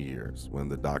so many years when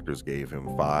the doctors gave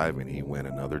him 5 and he went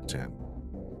another 10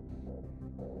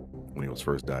 when he was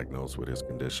first diagnosed with his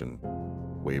condition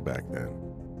way back then,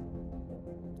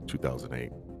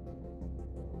 2008.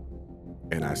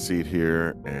 And I see it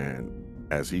here, and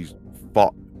as he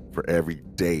fought for every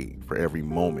day, for every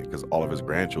moment, because all of his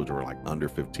grandchildren were like under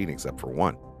 15 except for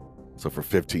one. So for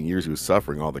 15 years he was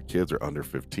suffering. All the kids are under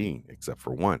 15 except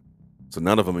for one. So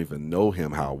none of them even know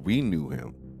him how we knew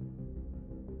him.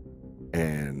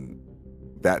 And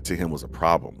that to him was a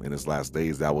problem. In his last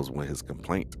days, that was when his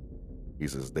complaint. He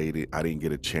says, I didn't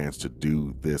get a chance to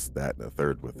do this, that, and the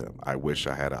third with him. I wish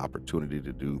I had an opportunity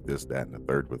to do this, that, and the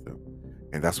third with him.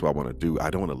 And that's what I want to do. I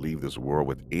don't want to leave this world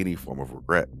with any form of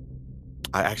regret.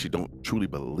 I actually don't truly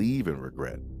believe in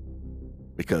regret,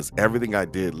 because everything I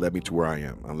did led me to where I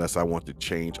am. Unless I want to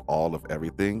change all of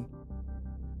everything,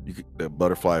 the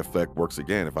butterfly effect works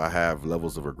again. If I have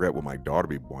levels of regret when my daughter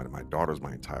be born, and my daughter's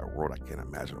my entire world, I can't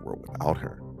imagine a world without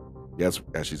her. Yes,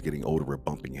 as she's getting older, we're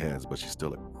bumping heads, but she's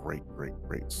still a great, great,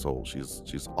 great soul.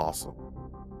 She's awesome.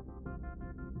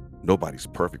 Nobody's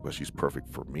perfect, but she's perfect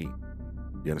for me.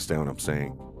 You understand what I'm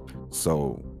saying?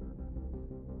 So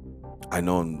I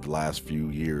know in the last few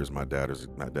years, my dad's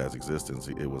existence,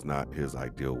 it was not his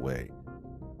ideal way.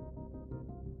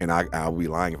 And I'll be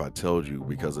lying if I told you,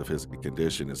 because of his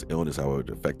condition, his illness, how it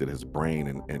affected his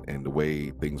brain and the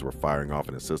way things were firing off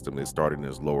in his system. It started in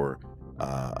his lower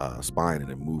spine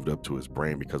and it moved up to his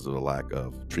brain because of the lack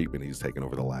of treatment he's taken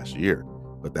over the last year.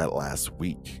 But that last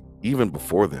week, even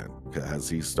before then, as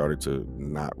he started to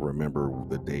not remember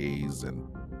the days and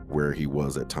where he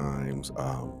was at times,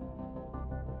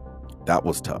 that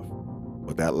was tough.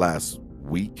 But that last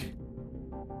week,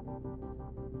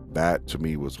 that to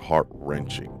me was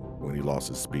heart-wrenching, when he lost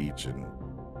his speech and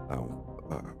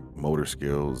motor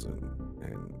skills and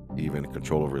even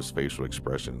control over his facial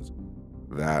expressions.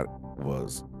 That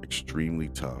was extremely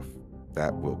tough.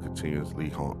 That will continuously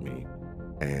haunt me.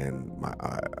 And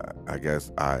I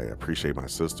guess I appreciate my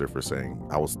sister for saying,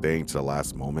 I was staying to the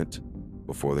last moment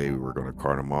before they were going to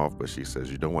cart him off, but she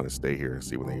says, you don't want to stay here and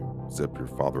see when they zip your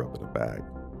father up in a bag.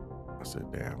 I said,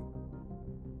 damn,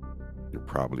 you're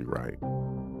probably right.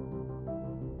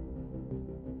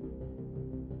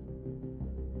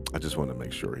 I just wanted to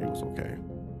make sure he was okay.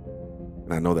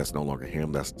 And I know that's no longer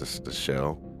him, that's just the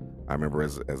shell. I remember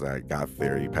as I got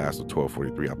there, he passed at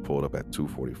 12:43. I pulled up at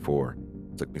 2:44.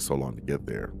 It took me so long to get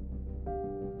there.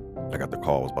 I got the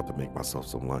call. I was about to make myself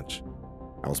some lunch.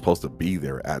 I was supposed to be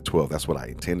there at 12. That's what I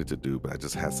intended to do, but I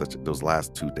just had those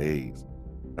last 2 days,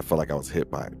 I felt like I was hit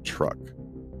by a truck.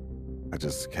 I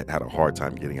just had a hard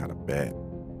time getting out of bed.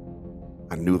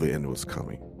 I knew the end was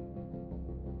coming.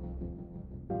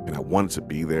 And I wanted to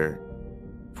be there,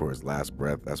 for his last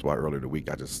breath. That's why earlier in the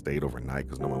week I just stayed overnight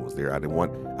because no one was there. I didn't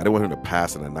want him to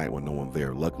pass in the night when no one was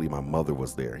there. Luckily, my mother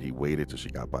was there. He waited till she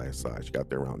got by his side. She got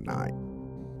there around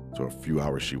 9. So a few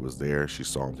hours she was there. She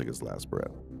saw him take his last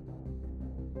breath.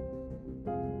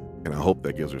 And I hope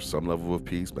that gives her some level of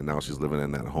peace. But now she's living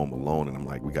in that home alone. And I'm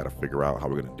like, we got to figure out how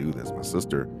we're going to do this.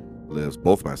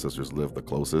 Both my sisters live the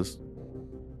closest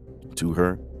to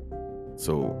her.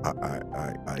 So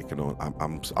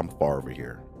I'm far over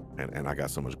here. And I got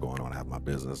so much going on. I have my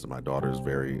business, and my daughter is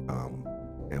very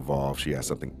involved. She has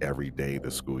something every day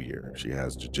this school year. She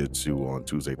has jiu-jitsu on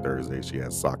Tuesday, Thursday. She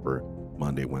has soccer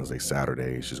Monday, Wednesday,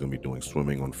 Saturday. She's going to be doing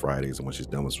swimming on Fridays. And when she's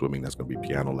done with swimming, that's going to be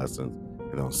piano lessons.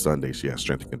 And on Sunday, she has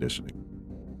strength and conditioning.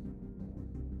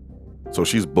 So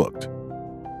she's booked.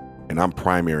 And I'm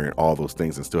primary in all those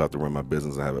things and still have to run my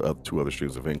business. I have 2 other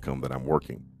streams of income that I'm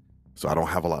working. So I don't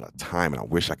have a lot of time, and I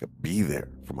wish I could be there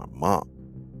for my mom.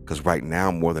 Because right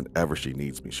now, more than ever, she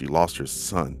needs me. She lost her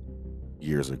son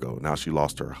years ago. Now she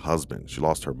lost her husband. She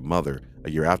lost her mother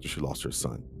a year after she lost her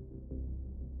son.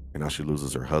 And now she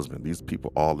loses her husband. These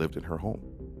people all lived in her home.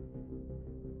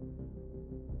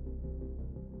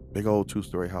 Big old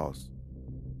 2-story house.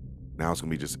 Now it's going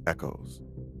to be just echoes.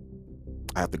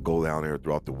 I have to go down there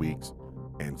throughout the weeks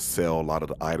and sell a lot of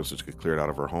the items so she could clear it out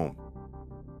of her home.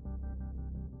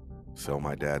 Sell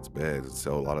my dad's beds and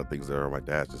sell a lot of things that are my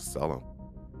dad's, just sell them.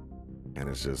 And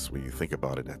it's just, when you think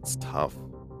about it, that's tough.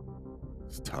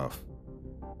 It's tough.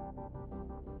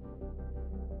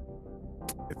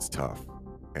 It's tough.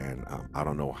 And I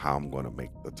don't know how I'm going to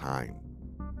make the time.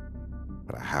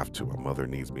 But I have to. My mother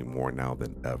needs me more now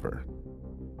than ever.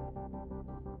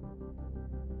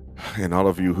 And all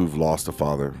of you who've lost a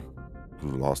father,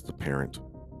 who've lost a parent,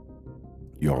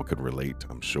 you all could relate,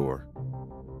 I'm sure.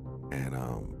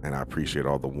 And I appreciate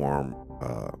all the warm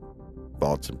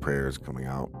thoughts and prayers coming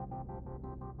out.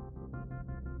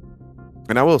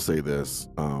 And I will say this,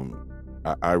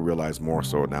 I realize more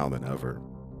so now than ever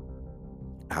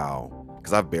how,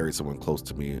 because I've buried someone close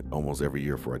to me almost every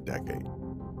year for a decade.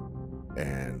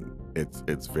 And it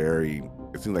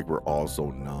seems like we're all so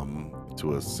numb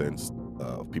to a sense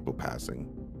of people passing.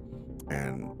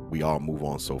 And we all move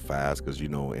on so fast because,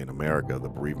 in America, the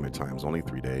bereavement time is only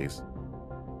 3 days.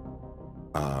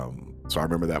 So I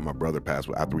remember that my brother passed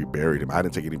after we buried him. I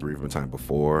didn't take any bereavement time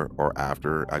before or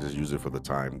after. I just used it for the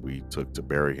time we took to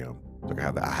bury him. So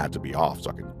I had to be off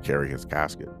so I could carry his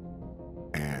casket.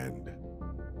 And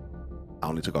I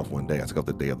only took off 1 day. I took off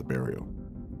the day of the burial.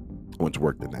 I went to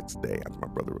work the next day after my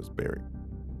brother was buried.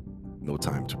 No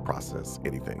time to process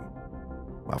anything.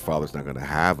 My father's not going to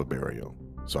have a burial,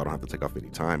 so I don't have to take off any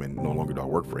time, and no longer do I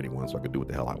work for anyone, so I can do what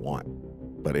the hell I want.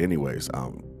 But anyways,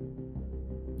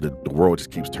 the world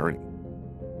just keeps turning.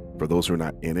 For those who are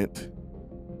not in it,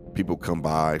 people come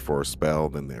by for a spell,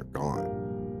 then they're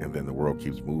gone. And then the world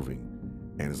keeps moving.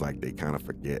 And it's like they kind of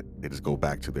forget. They just go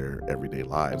back to their everyday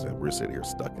lives, and we're sitting here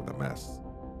stuck in the mess.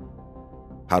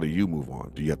 How do you move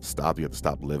on? Do you have to stop? Do you have to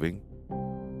stop living?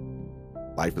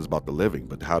 Life is about the living,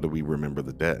 but how do we remember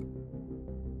the dead?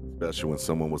 Especially when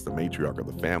someone was the matriarch of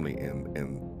the family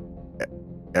and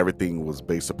everything was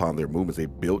based upon their movements. They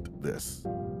built this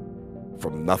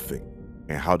from nothing.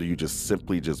 And how do you just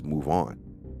simply move on?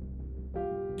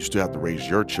 You still have to raise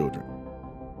your children.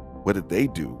 What did they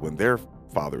do when their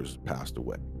fathers passed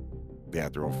away? They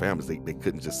had their own families. They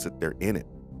couldn't just sit there in it.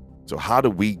 So how do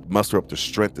we muster up the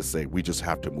strength to say, we just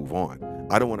have to move on?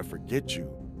 I don't want to forget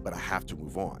you, but I have to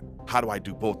move on. How do I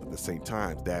do both at the same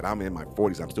time? Dad, I'm in my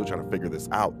 40s. I'm still trying to figure this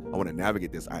out. I want to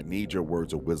navigate this. I need your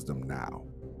words of wisdom now.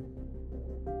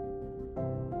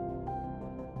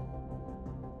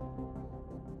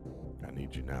 I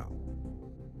need you now.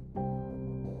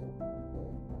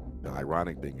 The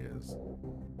ironic thing is,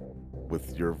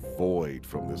 with your void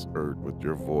from this earth, with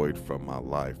your void from my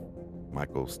life,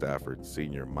 Michael Stafford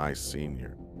Sr., my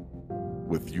senior,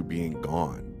 with you being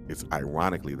gone, it's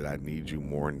ironically that I need you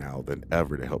more now than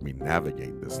ever to help me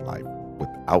navigate this life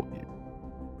without you.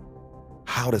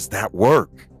 How does that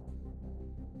work?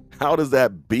 How does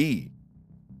that be?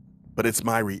 But it's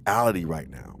my reality right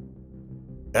now.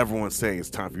 Everyone's saying it's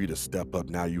time for you to step up.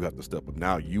 Now you have to step up.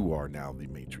 Now you are now the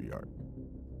matriarch.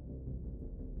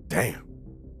 Damn.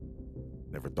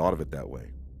 Never thought of it that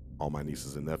way. All my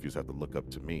nieces and nephews have to look up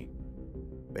to me.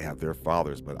 They have their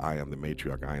fathers, but I am the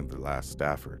matriarch. I am the last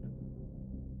Stafford.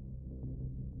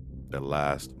 The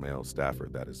last male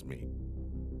Stafford, that is me.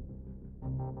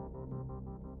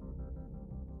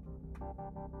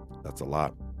 That's a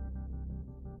lot.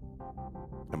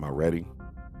 Am I ready?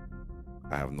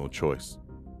 I have no choice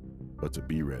but to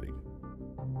be ready.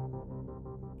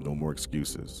 No more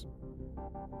excuses.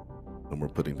 No more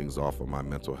putting things off on my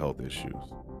mental health issues.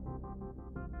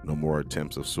 No more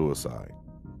attempts of suicide.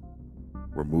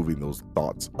 Removing those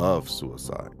thoughts of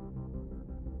suicide.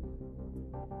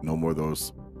 No more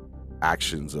those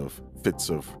actions of fits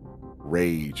of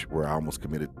rage where I almost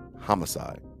committed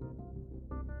homicide.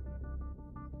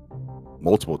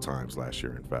 Multiple times last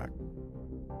year, in fact.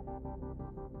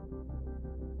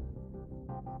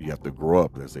 You have to grow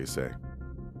up, as they say.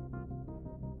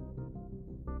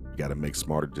 You got to make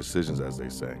smarter decisions, as they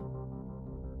say.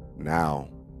 Now,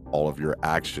 all of your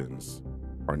actions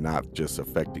are not just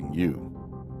affecting you.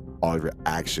 All of your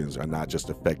actions are not just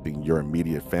affecting your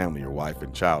immediate family, your wife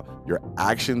and child. Your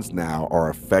actions now are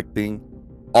affecting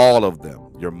all of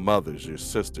them. Your mothers, your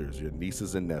sisters, your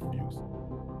nieces and nephews.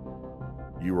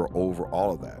 You are over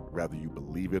all of that, whether you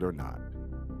believe it or not.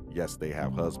 Yes, they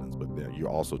have husbands, but you're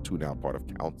also too now part of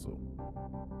council.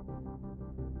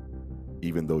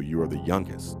 Even though you are the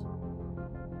youngest.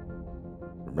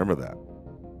 Remember that.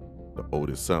 The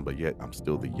oldest son, but yet I'm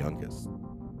still the youngest.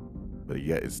 But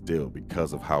yet it's still,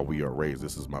 because of how we are raised,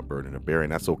 this is my burden to bear,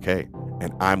 and that's okay.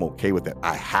 And I'm okay with that.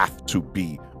 I have to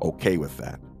be okay with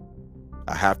that.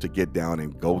 I have to get down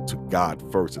and go to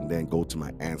God first and then go to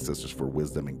my ancestors for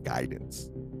wisdom and guidance.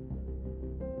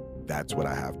 That's what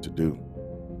I have to do.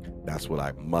 That's what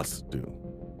I must do,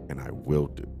 and I will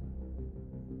do.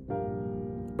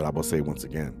 But I will say once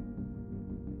again,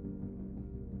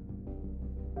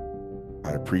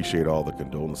 I appreciate all the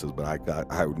condolences, but I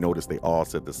noticed they all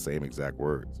said the same exact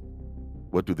words.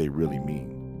 What do they really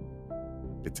mean?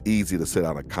 It's easy to sit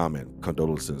out a comment,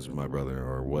 condolences, my brother,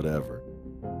 or whatever.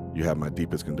 You have my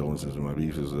deepest condolences, my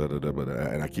deepest,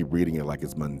 and I keep reading it like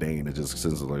it's mundane. It just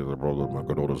sends like, my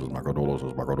condolences, my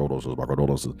condolences, my condolences, my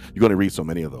condolences. You're going to read so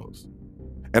many of those.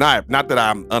 And not that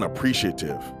I'm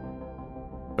unappreciative,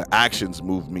 but actions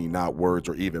move me, not words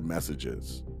or even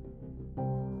messages.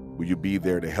 Will you be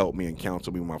there to help me and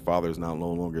counsel me when my father is no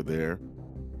longer there?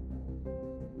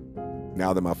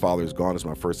 Now that my father is gone, it's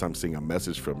my first time seeing a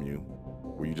message from you.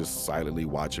 Were you just silently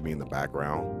watching me in the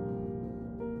background?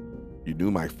 You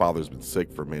knew my father's been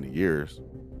sick for many years.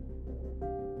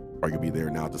 Are you be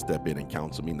there now to step in and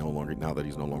counsel me now that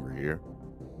he's no longer here?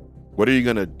 What are you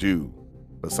going to do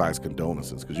besides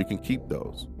condolences? Because you can keep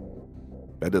those.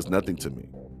 That does nothing to me.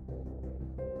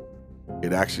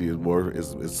 It actually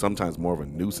is sometimes more of a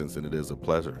nuisance than it is a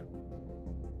pleasure.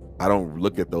 I don't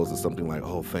look at those as something like,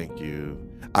 oh, thank you.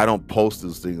 I don't post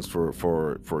those things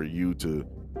for you to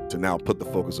now put the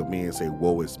focus on me and say,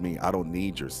 woe is me. I don't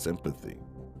need your sympathy.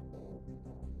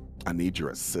 I need your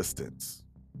assistance.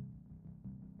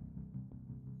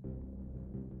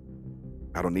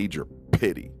 I don't need your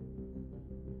pity.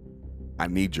 I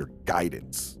need your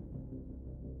guidance.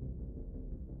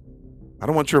 I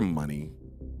don't want your money.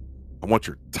 I want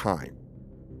your time.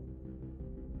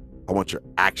 I want your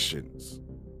actions.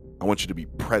 I want you to be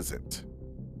present.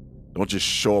 Don't just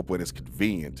show up when it's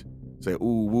convenient. Say,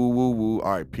 ooh, woo, woo, woo.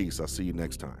 All right, peace. I'll see you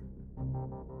next time.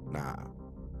 Nah.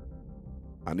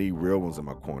 I need real ones in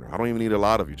my corner. I don't even need a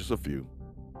lot of you, just a few.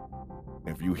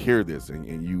 And if you hear this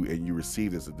and you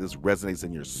receive this, if this resonates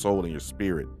in your soul and your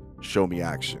spirit, show me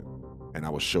action, and I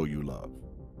will show you love.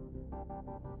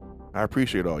 I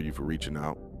appreciate all you for reaching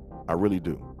out. I really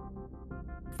do.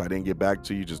 If I didn't get back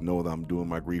to you, just know that I'm doing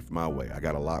my grief my way. I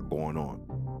got a lot going on.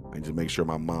 I need to make sure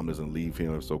my mom doesn't leave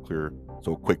him so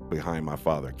quick behind my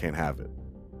father. Can't have it.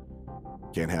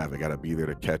 Can't have it. Got to be there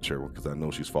to catch her because I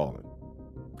know she's falling.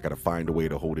 I got to find a way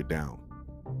to hold it down.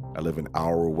 I live an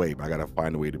hour away, but I got to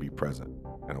find a way to be present,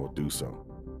 and I will do so.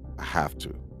 I have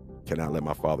to. Cannot let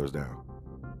my fathers down.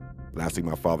 Last thing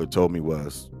my father told me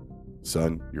was,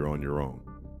 son, you're on your own.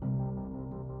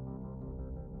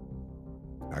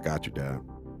 I got you, Dad.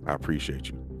 I appreciate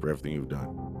you for everything you've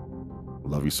done.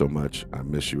 Love you so much. I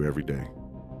miss you every day.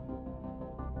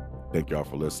 Thank y'all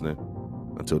for listening.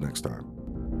 Until next time.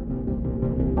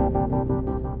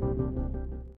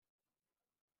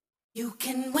 You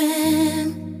can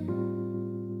win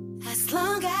as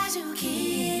long as you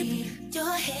keep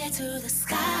your head to the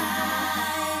sky.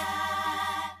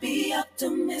 Be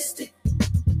optimistic.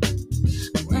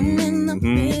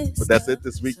 But that's it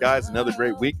this week, guys. Another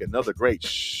great week, another great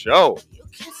show.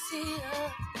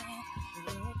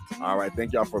 All right,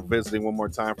 thank y'all for visiting one more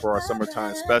time for our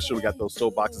summertime special. We got those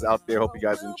soapboxes out there. Hope you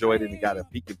guys enjoyed it and got a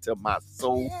peek into my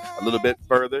soul a little bit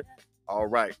further. All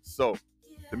right, so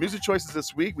the music choices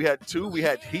this week, we had two. We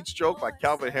had Heat Stroke by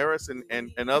Calvin Harris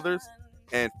and others,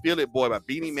 and Feel It Boy by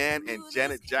Beanie Man and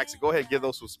Janet Jackson. Go ahead and give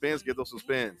those some spins.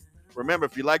 Remember,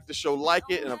 if you like the show, like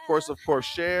it, and of course,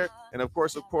 share, and of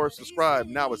course, subscribe.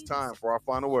 Now it's time for our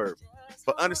final word.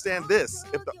 But understand this,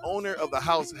 if the owner of the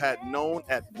house had known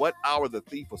at what hour the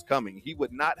thief was coming, he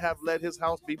would not have let his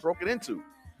house be broken into.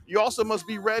 You also must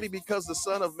be ready because the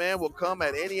Son of Man will come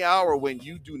at any hour when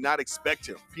you do not expect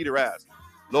him. Peter asked,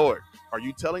 Lord, are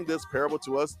you telling this parable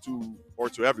to us or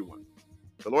to everyone?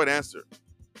 The Lord answered,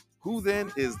 who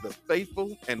then is the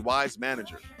faithful and wise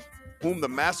manager, whom the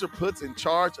master puts in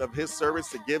charge of his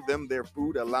servants to give them their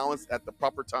food allowance at the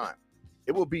proper time?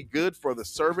 It will be good for the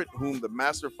servant whom the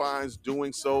master finds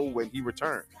doing so when he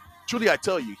returns. Truly I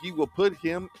tell you, he will put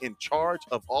him in charge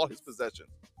of all his possessions.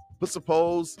 But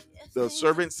suppose the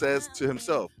servant says to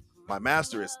himself, my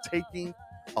master is taking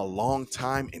a long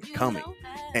time in coming.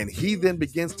 And he then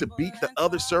begins to beat the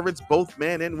other servants, both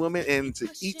men and women, and to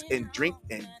eat and drink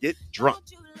and get drunk.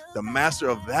 The master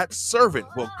of that servant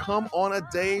will come on a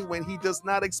day when he does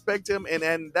not expect him, and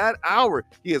at that hour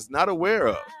he is not aware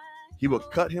of. He will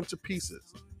cut him to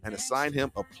pieces and assign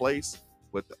him a place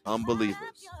with the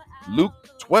unbelievers. Luke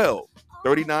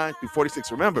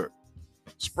 12:39-46. Remember,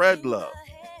 spread love,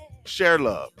 share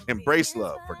love, embrace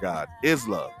love, for God is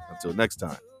love. Until next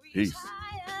time, peace.